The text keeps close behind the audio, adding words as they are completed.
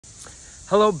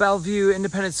Hello, Bellevue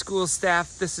Independent School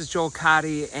staff. This is Joel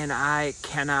Cotty, and I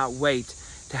cannot wait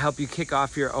to help you kick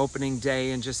off your opening day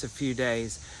in just a few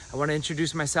days. I want to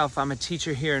introduce myself. I'm a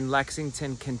teacher here in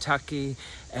Lexington, Kentucky,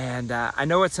 and I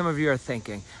know what some of you are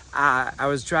thinking. I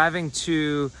was driving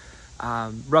to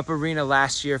Rupp Arena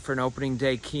last year for an opening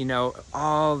day keynote.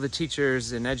 All the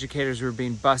teachers and educators were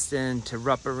being bussed into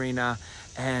Rupp Arena,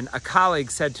 and a colleague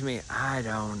said to me, "I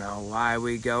don't know why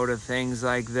we go to things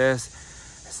like this.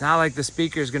 It's not like the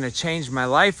speaker is going to change my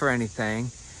life or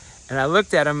anything." And I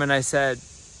looked at him and I said,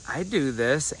 I do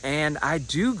this, and I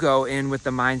do go in with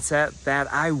the mindset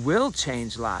that I will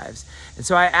change lives. And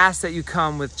so I ask that you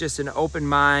come with just an open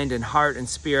mind and heart and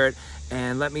spirit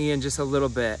and let me in just a little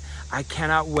bit. I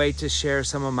cannot wait to share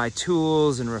some of my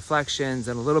tools and reflections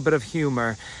and a little bit of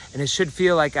humor. And it should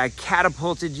feel like I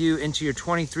catapulted you into your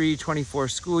 23-24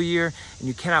 school year, and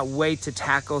you cannot wait to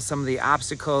tackle some of the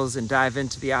obstacles and dive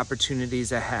into the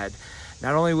opportunities ahead.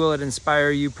 Not only will it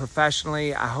inspire you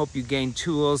professionally, I hope you gain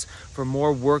tools for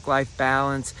more work-life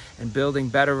balance and building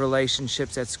better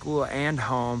relationships at school and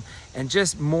home, and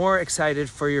just more excited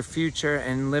for your future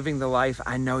and living the life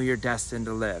I know you're destined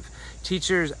to live.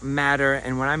 Teachers matter,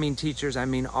 and when I mean teachers, I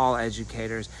mean all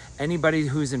educators. Anybody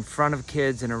who's in front of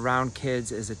kids and around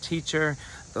kids is a teacher.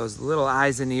 Those little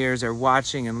eyes and ears are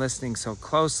watching and listening so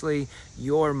closely.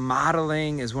 Your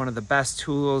modeling is one of the best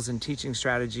tools and teaching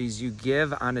strategies you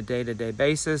give on a day-to-day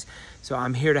basis. So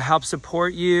I'm here to help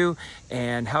support you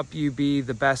and help you be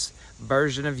the best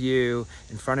version of you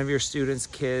in front of your students,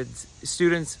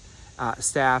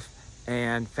 staff,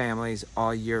 and families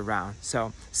all year round.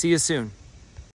 So see you soon.